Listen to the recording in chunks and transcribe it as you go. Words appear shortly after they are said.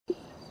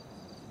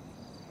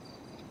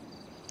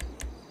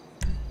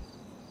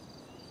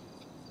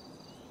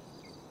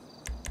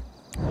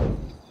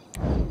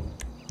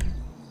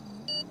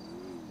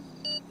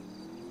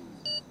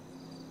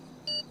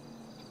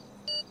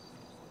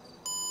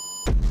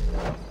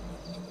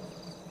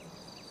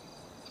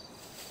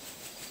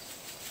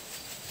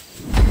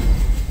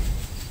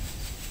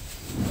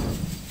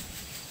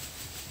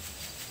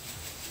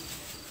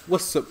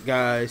What's up,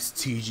 guys?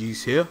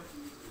 TG's here.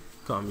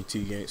 Call me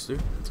T Gangster.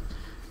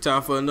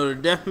 Time for another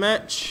death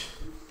match.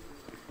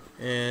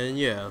 And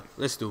yeah,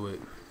 let's do it.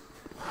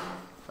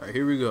 Alright,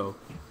 here we go.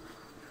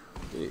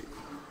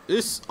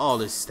 All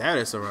this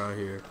status around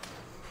here.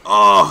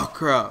 Oh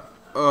crap.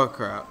 Oh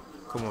crap.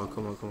 Come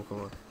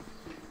on.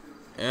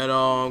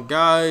 And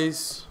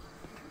guys,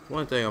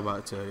 one thing I'm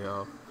about to tell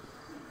y'all.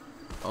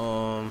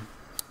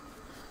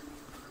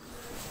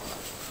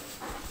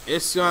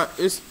 It's not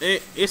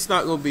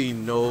gonna be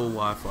no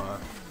Wi-Fi,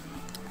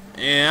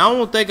 and I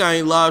don't think I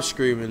ain't live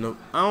streaming.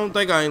 I don't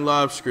think I ain't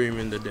live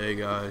streaming today,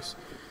 guys,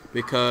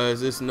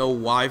 because it's no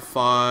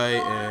Wi-Fi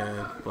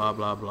and blah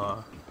blah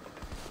blah.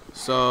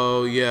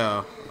 So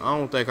yeah, I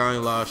don't think I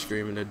ain't live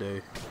streaming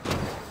today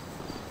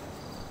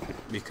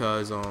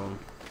because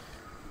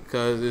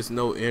there's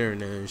no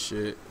internet and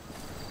shit.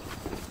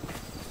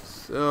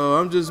 So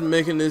I'm just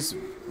making this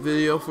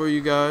video for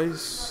you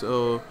guys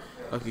so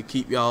I can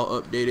keep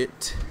y'all updated.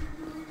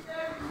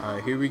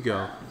 Alright, here we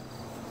go.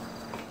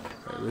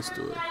 Alright, let's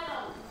do it.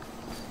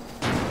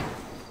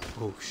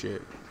 Oh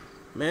shit.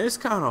 Man, it's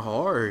kinda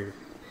hard.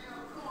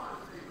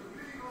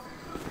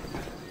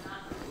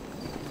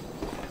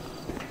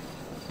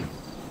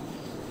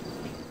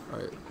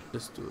 Alright,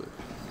 let's do it.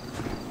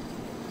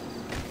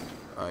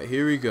 Alright,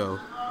 here we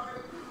go.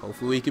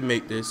 Hopefully we can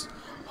make this.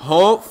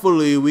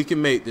 Hopefully we can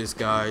make this,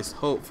 guys.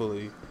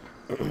 Hopefully.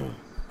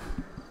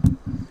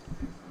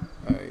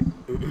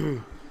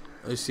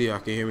 Let's see if I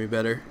can hear me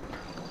better.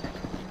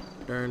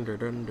 Dun, dun,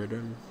 dun, dun,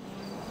 dun.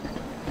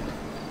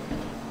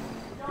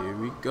 Here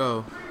we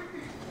go.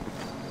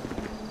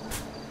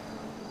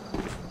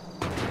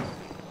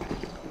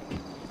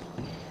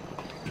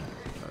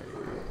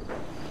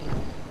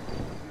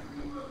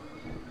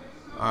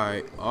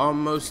 Alright,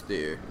 almost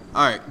there.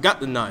 Alright, got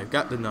the knife.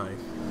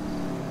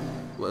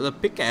 Well, the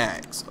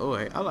pickaxe. Oh,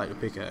 wait, I like the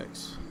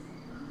pickaxe.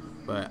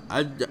 But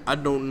I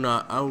do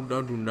not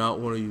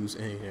want to use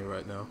anything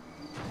right now.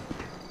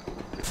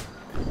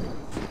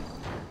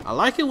 I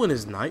like it when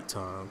it's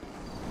nighttime.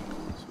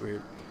 It's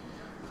weird.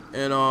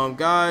 And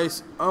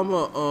guys, I'm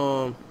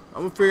gonna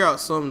figure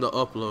out something to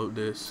upload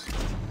this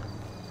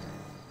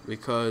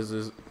because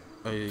it's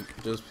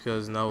just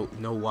because no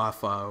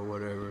Wi-Fi or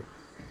whatever.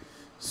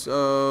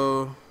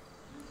 So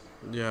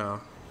yeah,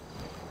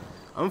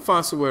 I'm gonna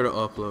find somewhere to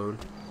upload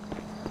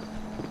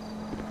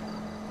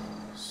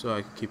so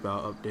I can keep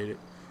y'all updated.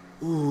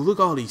 Ooh, look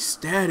at all these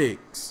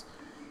statics.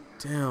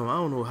 Damn, I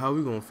don't know how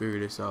we gonna figure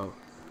this out,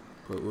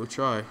 but we'll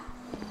try.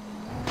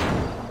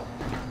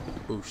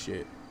 Oh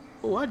shit.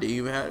 Oh, I didn't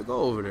even have to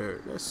go over there.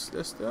 That's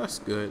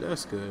good.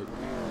 That's good.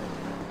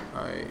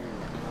 Alright.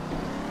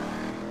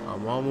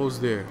 I'm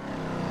almost there.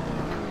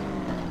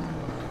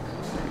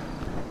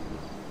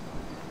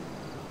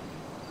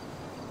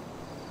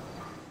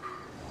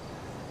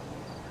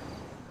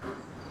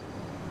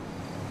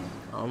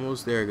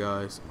 Almost there,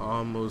 guys.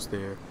 Almost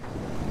there.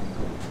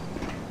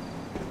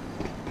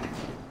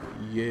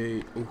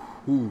 Yay.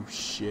 Ooh,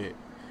 shit.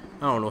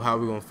 I don't know how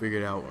we're gonna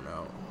figure that one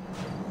out.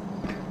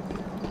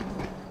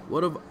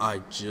 What if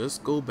I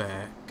just go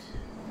back?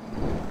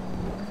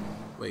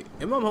 Wait,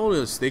 am I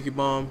holding a sticky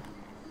bomb?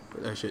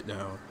 Put that shit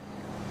down.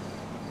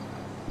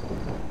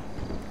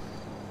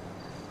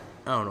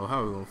 I don't know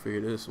how we're gonna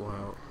figure this one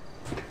out.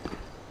 You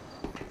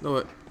know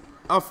what?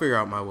 I'll figure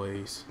out my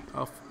ways.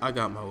 I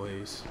got my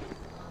ways.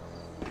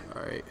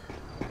 Alright.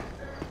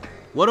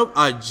 What if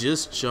I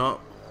just jump?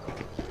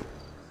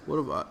 What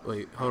if I...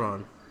 Wait, hold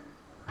on.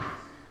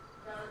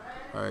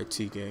 Alright,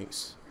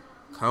 T-Gangs.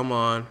 Come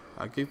on.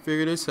 I can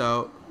figure this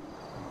out.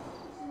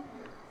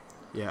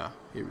 Yeah,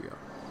 here we go.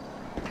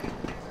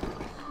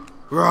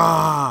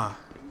 Rah!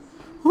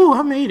 Whoo,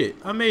 I made it.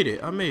 I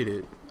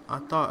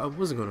thought I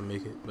wasn't gonna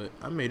make it, but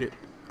I made it.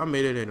 I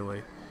made it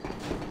anyway.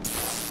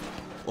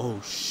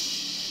 Oh,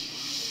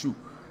 shoot.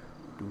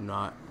 Do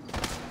not.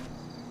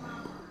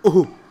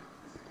 Oh!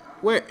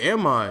 Where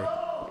am I?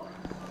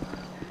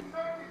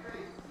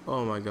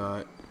 Oh my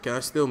god. Can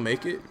I still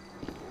make it?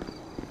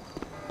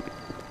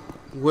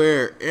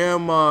 Where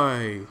am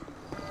I?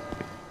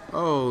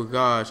 Oh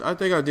gosh, I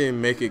think I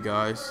didn't make it,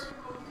 guys.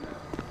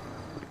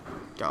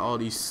 Got all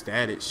these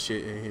static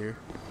shit in here.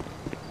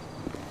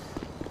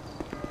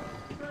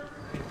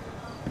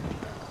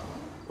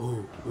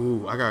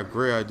 Ooh, I got a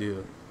great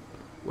idea.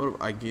 What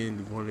if I get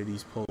into one of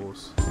these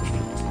poles?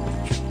 Alright,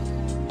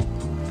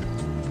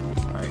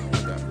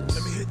 I got this.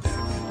 Let me hit that.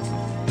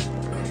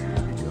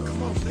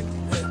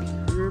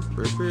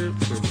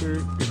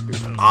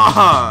 Come on,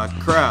 ah,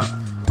 crap.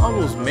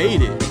 Almost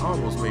made it.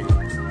 Alright,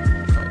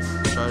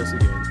 try this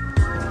again.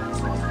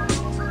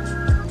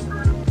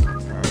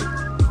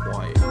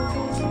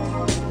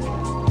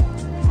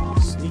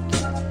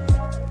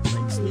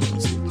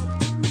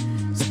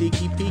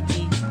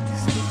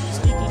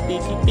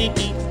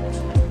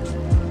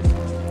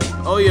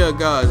 Oh yeah,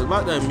 guys,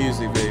 about that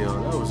music video,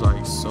 that was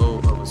like so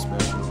of a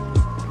special.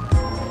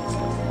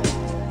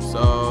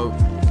 So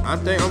I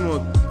think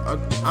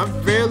I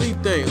barely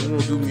think I'm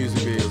gonna do music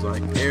videos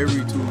like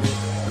every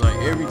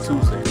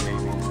Tuesday,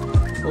 maybe.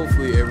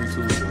 Hopefully every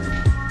Tuesday.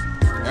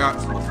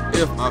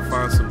 if I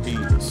find some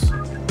beats.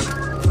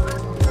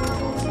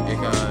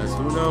 Because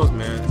who knows,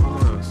 man? Who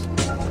knows?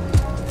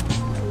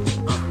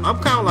 I'm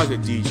kind of like a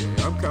DJ.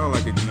 I'm kind of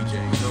like a DJ.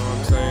 You know what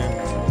I'm saying?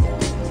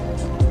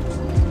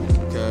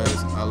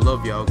 Because I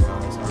love y'all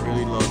guys. I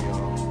really love y'all.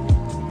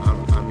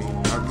 I mean,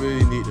 I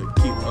really need to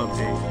keep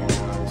updating you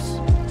guys.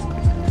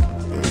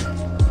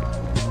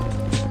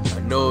 I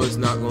know it's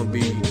not gonna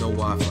be no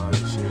Wi-Fi and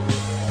shit.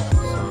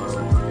 So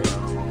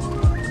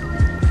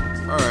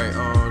yeah. All right.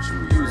 Should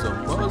we use a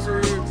buzzer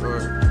or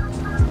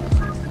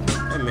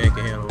that man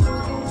can handle his own?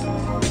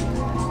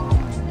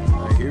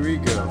 All right, here we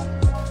go.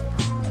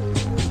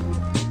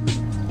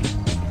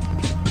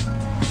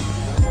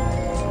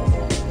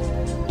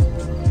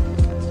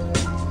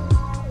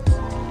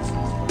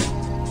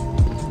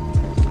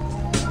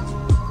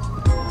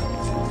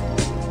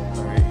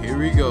 Here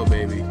we go,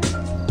 baby.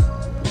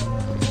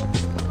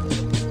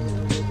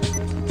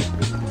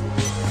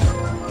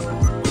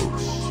 Oh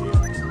shit.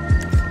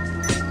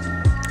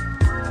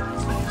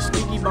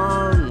 Sticky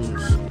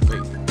bombs.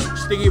 Wait,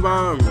 sticky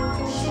bombs.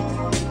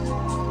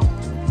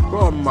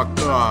 Oh my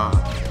god.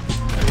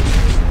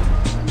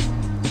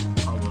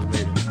 Almost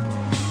made it.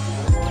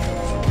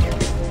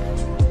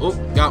 Oh,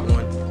 got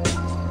one.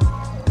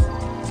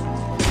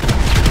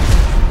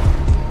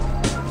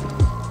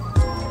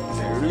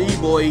 Better leave,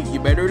 boy. You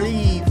better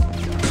leave.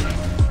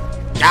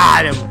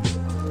 Got him!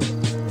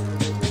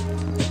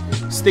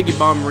 Sticky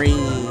bomb ring.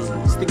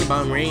 Sticky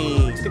bomb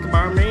ring. Sticky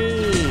bomb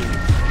ring.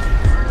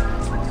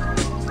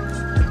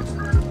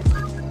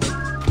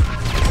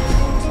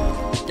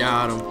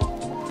 Got him.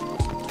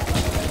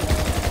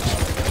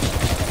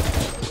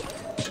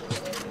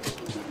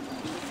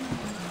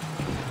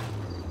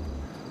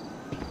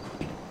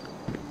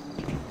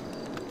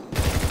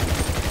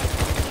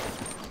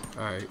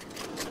 Alright.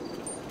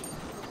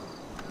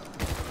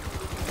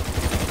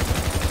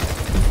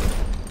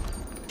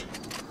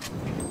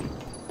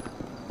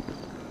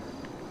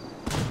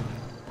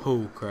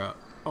 Oh crap,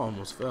 I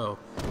almost fell.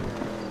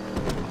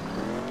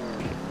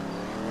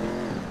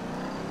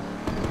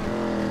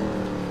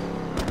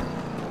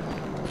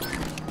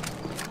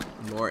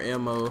 More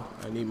ammo.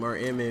 I need more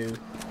ammo.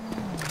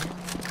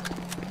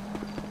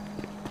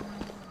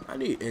 I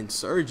need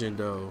insurgent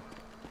though.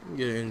 Let me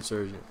get an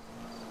insurgent.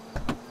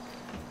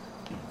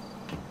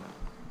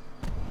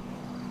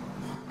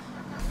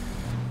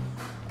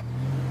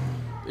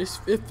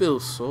 It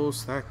feels so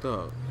stacked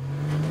up.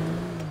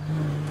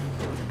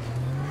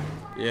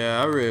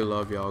 Yeah, I really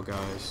love y'all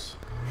guys.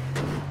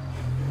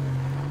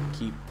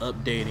 Keep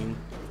updating.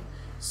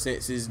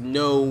 Since there's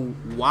no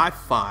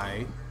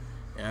Wi-Fi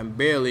and I'm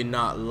barely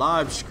not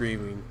live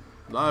streaming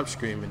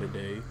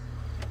today.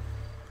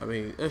 I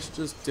mean, that's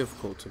just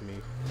difficult to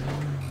me.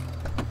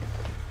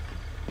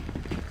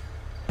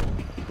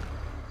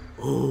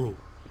 Oh.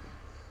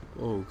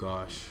 Oh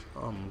gosh.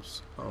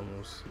 Almost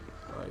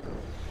like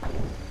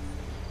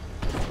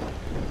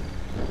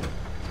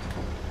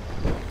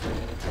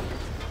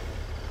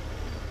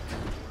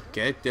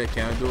can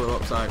I do it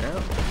upside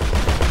down?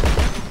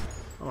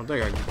 I don't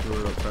think I can do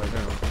it upside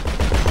down.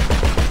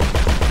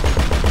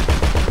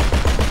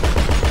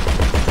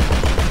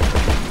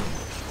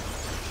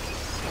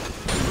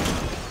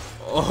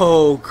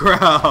 Oh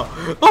crap!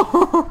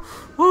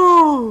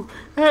 Oh,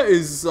 that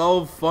is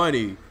so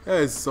funny.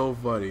 That is so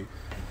funny.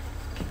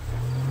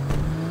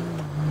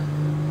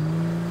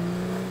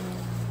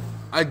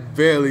 I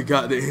barely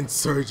got the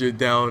insurgent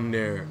down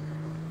there.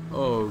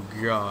 Oh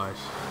gosh.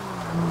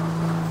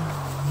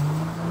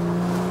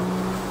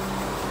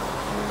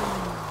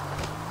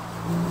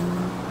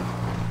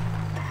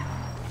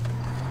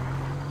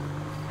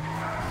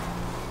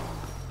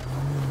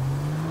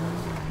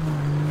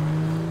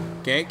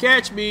 Can't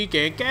catch me,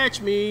 can't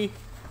catch me.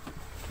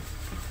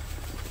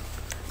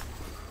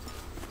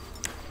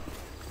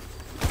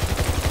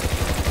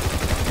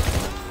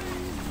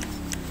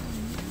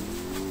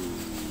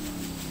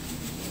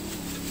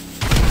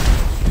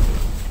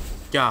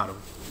 Got him.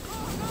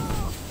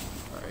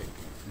 Alright,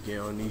 get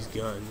on these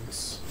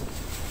guns.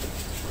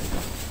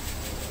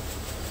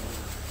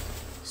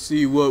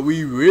 See what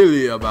we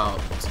really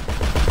about.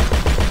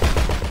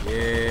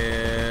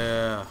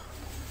 Yeah.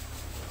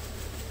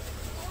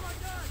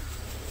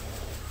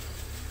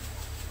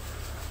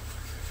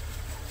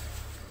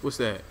 What's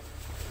that?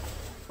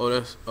 Oh,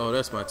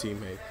 that's my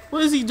teammate.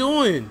 What is he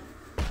doing?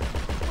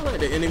 I like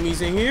the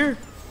enemies in here.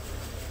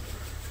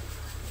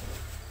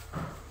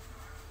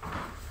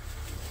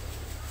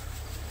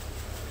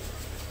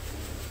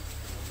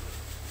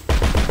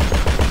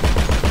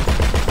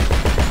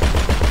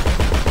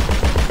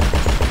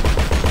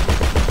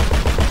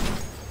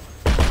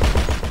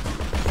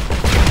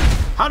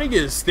 How'd he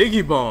get a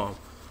sticky bomb?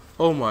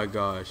 Oh my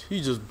gosh,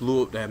 he just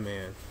blew up that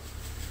man.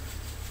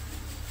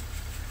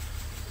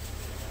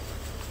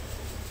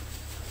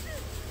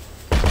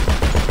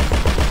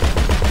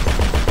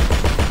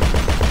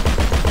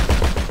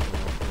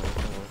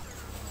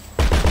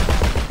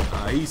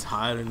 He's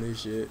hiding this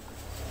shit.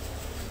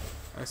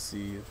 I see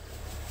you.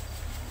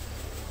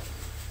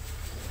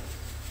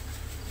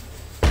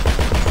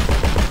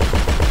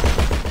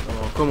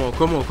 come on,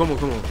 come on, come on,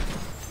 come on.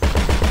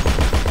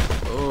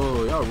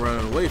 Oh, y'all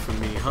running away from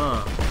me,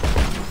 huh?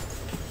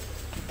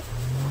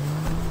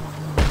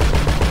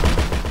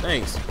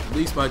 Thanks. At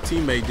least my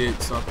teammate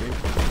did something.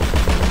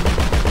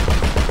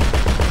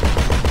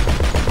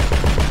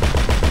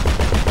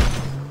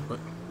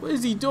 What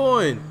is he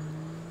doing?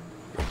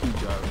 Yeah, keep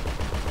driving.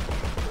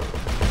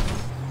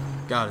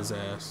 Got his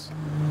ass.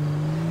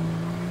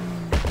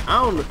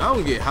 I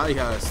don't get how he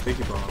got a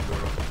sticky bomb, bro.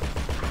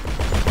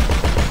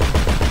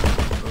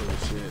 Oh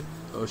shit.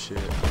 Oh shit.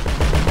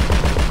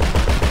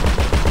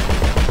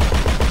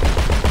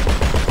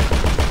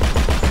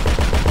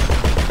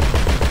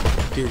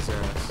 Get his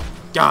ass.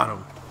 Got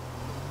him.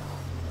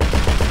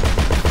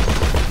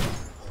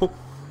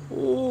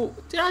 Oh,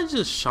 did I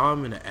just shot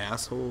him in the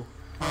asshole?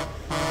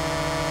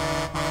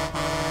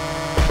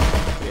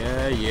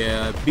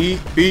 Yeah. Beat.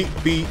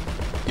 Dip. Beat.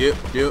 Dip.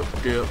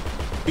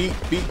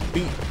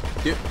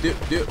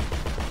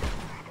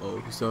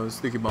 Oh, he's throwing a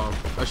sticky bomb.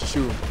 I should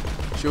shoot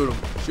him.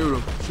 Shoot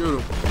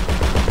him.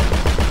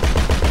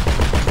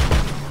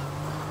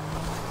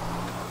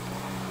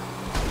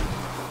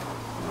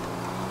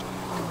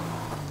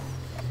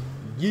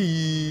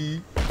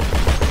 Yee.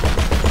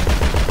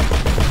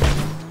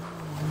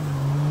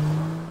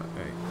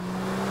 Okay.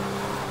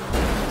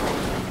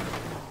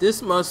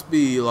 This must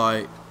be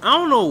like, I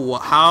don't know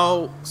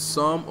how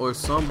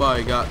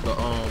somebody got the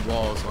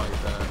walls like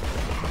that.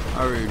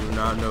 I really do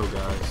not know,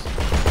 guys.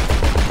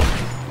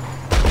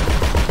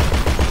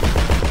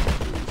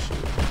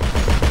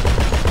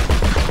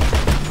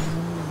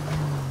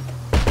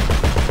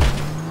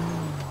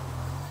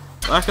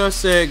 Like I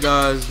said,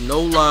 guys,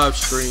 no live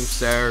stream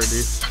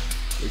Saturday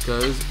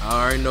because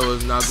I already know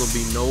it's not gonna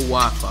be no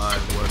Wi-Fi or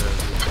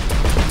whatever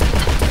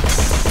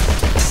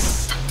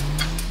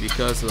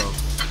because of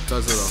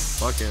the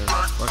fucking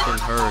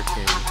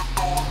hurricane.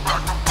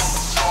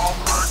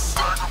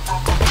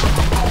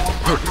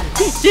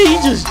 Did he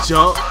just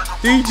jump?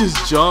 Did he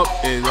just jump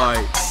and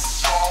like?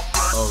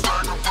 Oh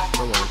shit!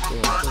 Come on.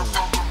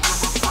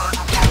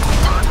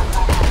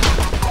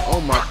 Oh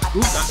my!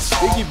 Who got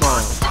sticky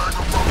bombs?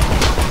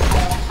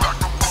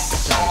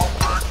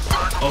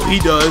 Oh, he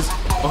does.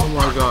 Oh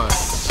my god.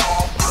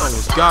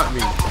 Almost got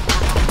me.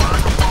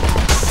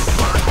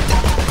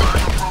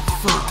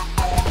 Fuck.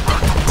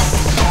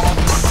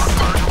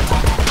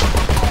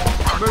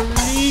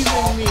 Believe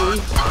in me.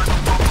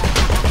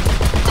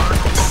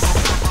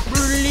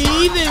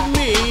 Believe in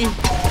me.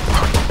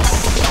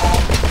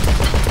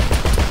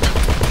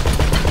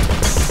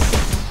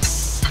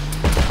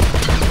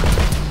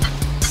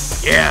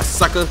 Yeah,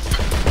 sucker.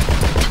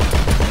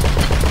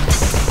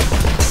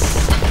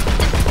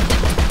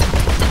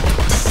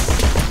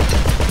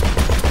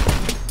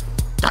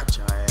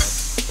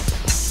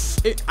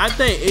 I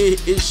think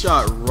it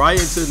shot right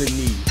into the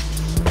knee.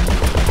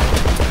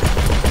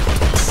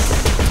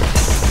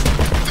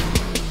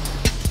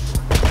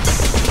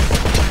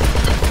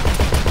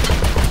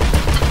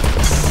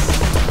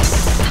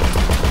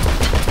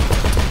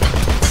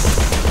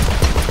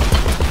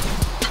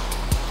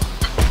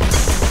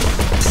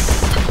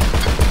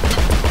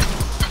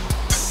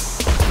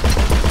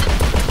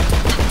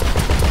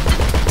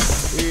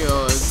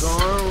 It's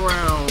going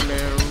round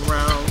and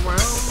round,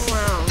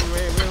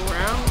 baby,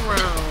 round.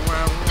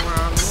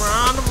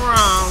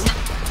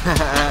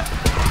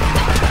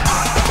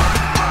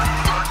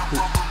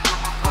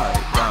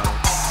 Alright, got him.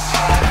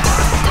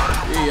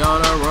 We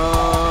on a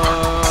roll.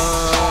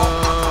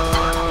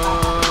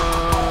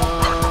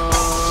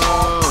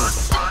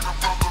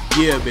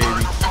 Yeah,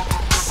 baby.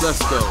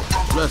 Let's go.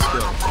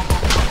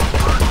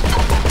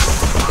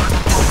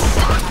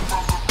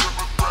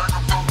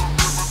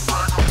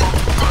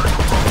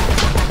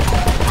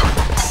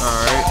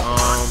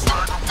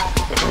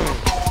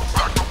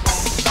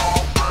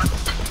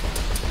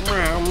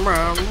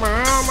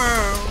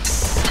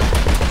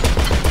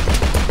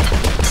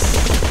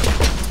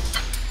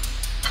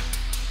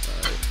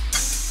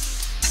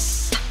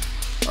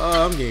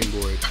 Alright, I'm getting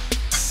bored.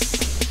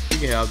 He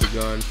can have the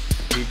gun.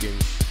 He can.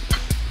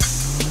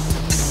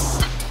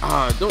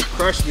 Don't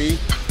crush me.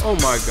 Oh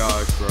my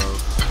gosh, bro.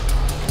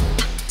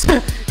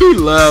 He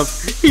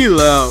left.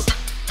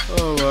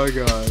 Oh my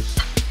gosh.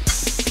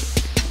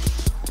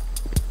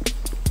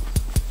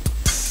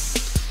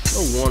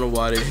 No wonder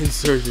why the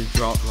insurgent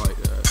dropped like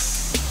that.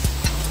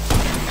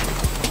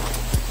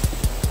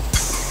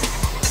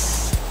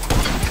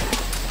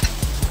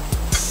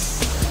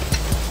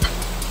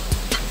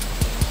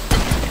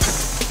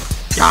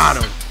 Got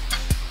him.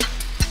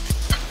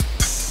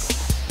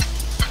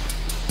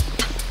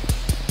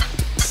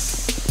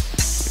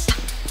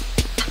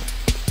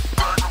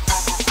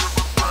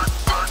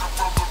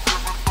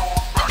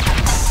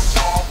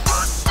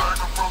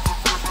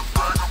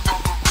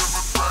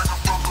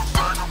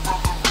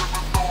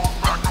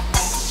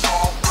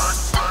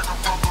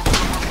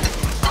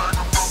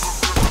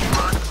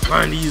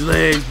 Run these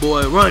legs,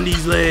 boy. Run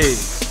these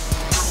legs.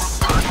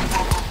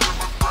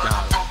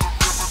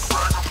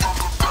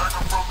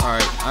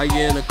 I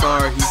get in the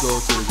car, he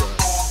goes to the gun.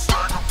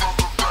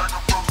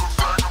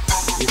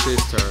 It's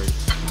his turn.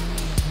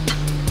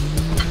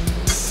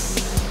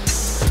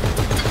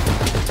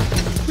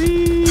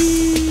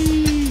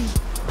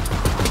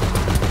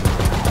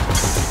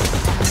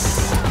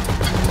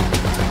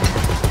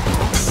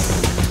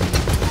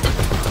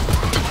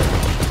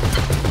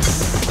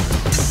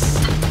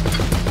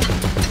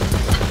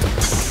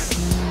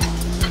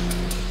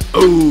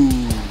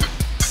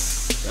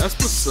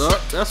 what's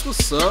up. That's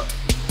what's up.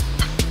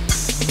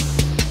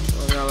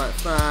 We got like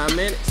 5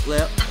 minutes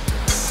left.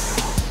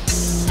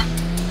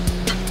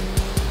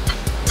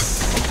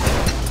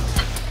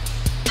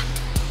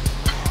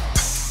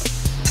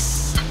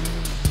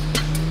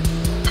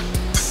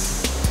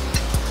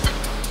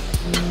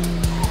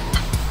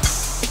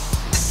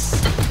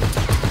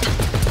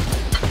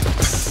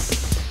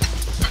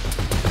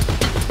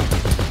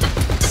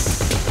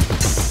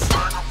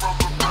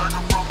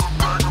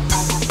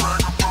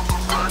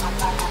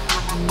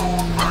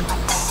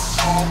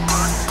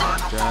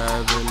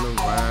 Driving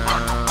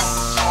around.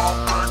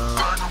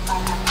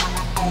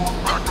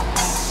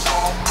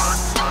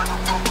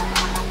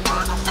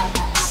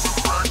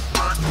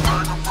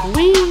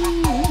 Wee,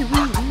 wee, wee,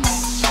 wee.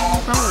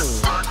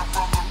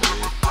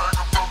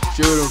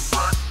 Shoot him.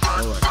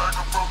 Alright.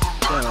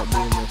 Shout out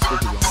being that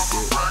sticky bomb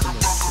shit.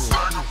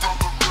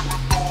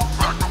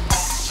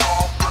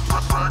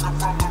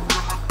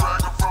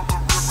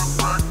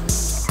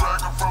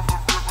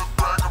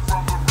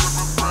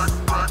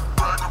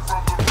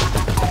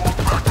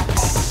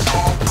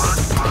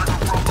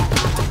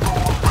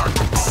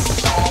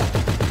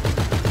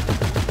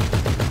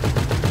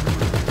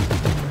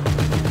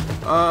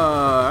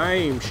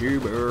 I'm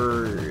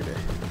Shoebird.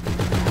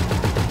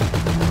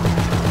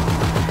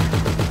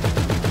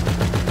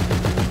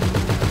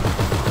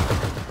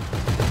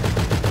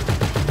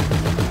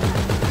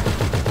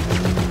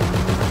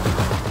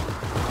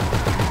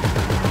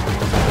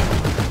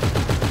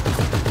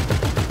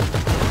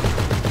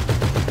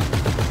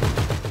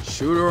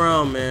 Shoot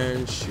around,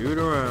 man. Shoot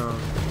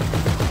around.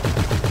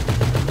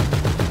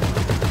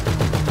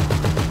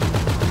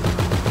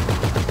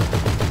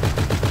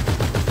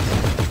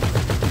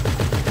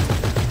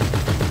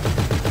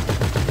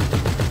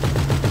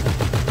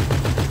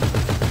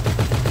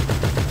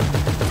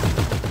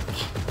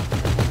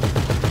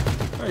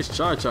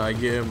 Nice try to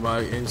get him by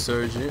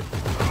Insurgent.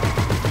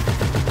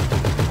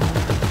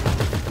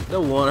 They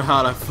wonder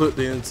how I put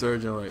the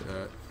Insurgent like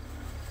that.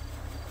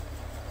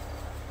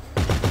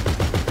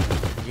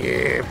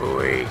 Yeah,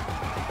 boy.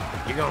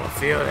 You're gonna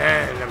feel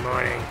that in the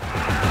morning.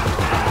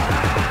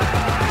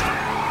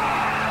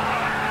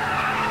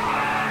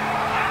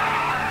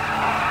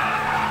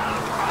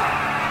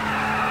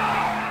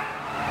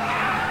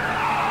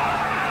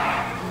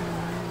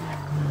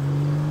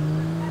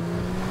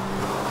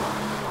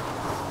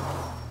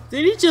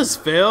 Did he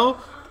just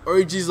fail? Or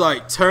he just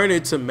like turn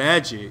into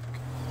magic?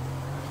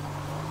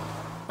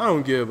 I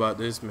don't get about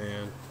this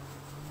man.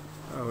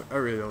 I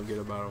really don't get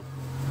about him.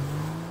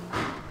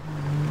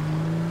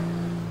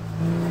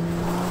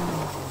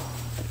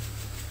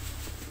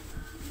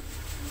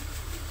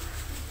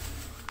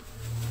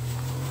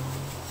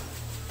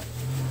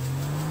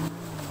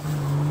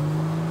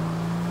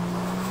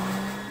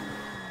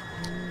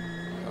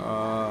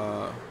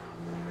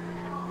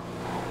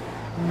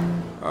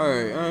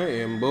 Alright, I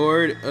am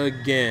bored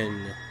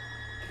again.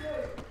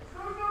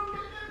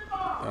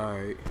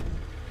 Alright.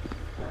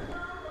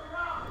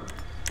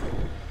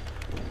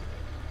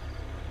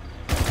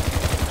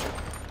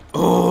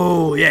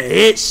 Oh, yeah,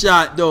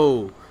 headshot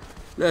though.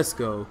 Let's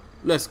go.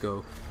 Let's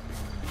go.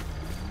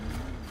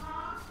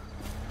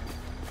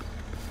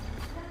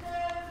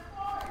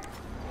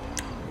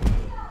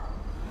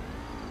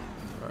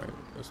 Alright,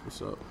 that's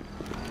what's up.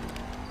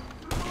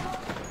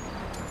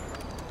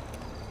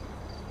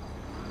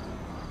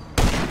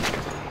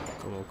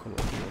 Come on, come on,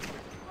 come on.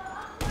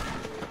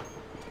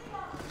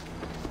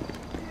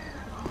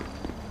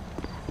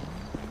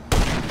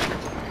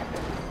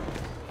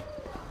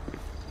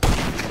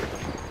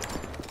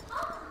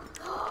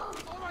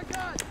 Oh my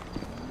God!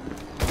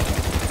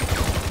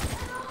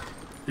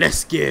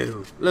 Let's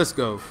go. Let's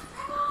go.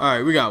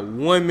 Alright, we got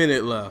 1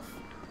 minute left.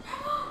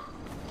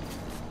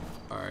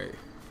 Alright.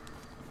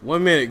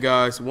 1 minute,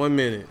 guys. 1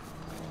 minute.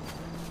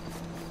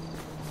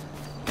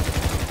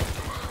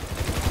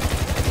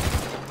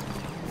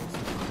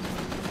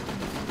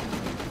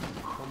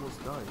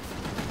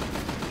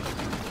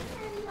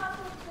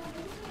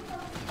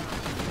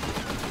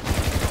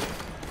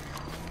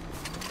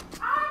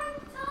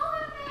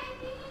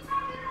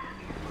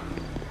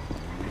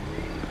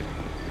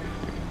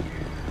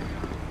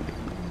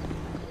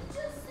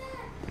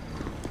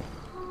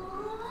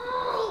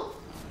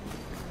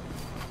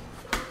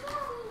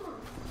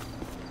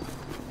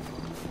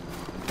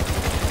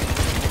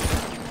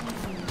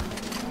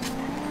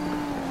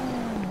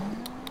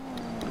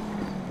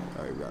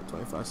 Alright, we got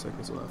 25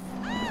 seconds left.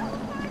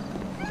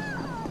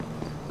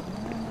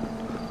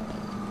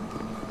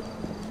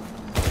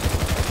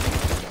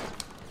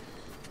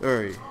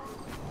 Alright.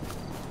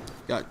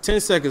 Got 10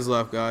 seconds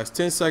left, guys.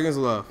 10 seconds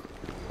left.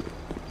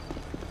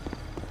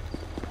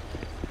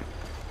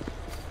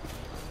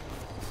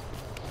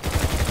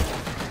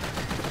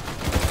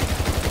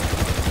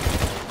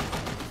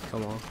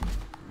 Come on.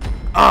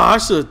 Ah, I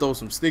should have thrown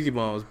some sticky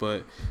bombs,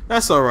 but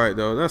that's alright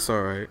though. That's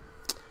alright.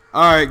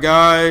 Alright,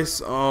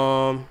 guys.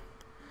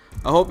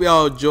 I hope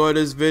y'all enjoyed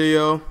this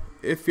video.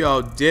 If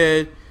y'all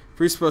did,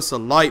 please press the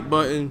like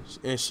button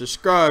and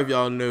subscribe if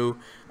y'all new.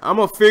 I'm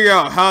gonna figure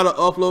out how to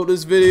upload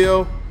this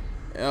video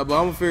Yeah, but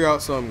I'm gonna figure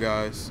out something,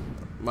 guys.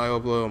 Might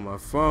upload on my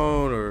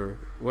phone or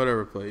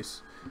whatever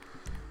place.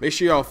 Make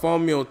sure y'all follow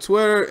me on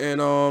Twitter,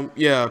 and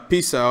yeah,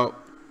 peace out.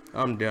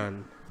 I'm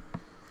done.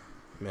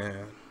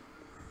 Man,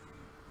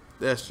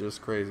 that's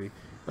just crazy.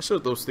 I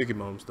should throw sticky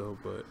bombs though,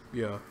 but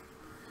yeah.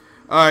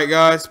 All right,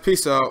 guys,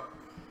 peace out.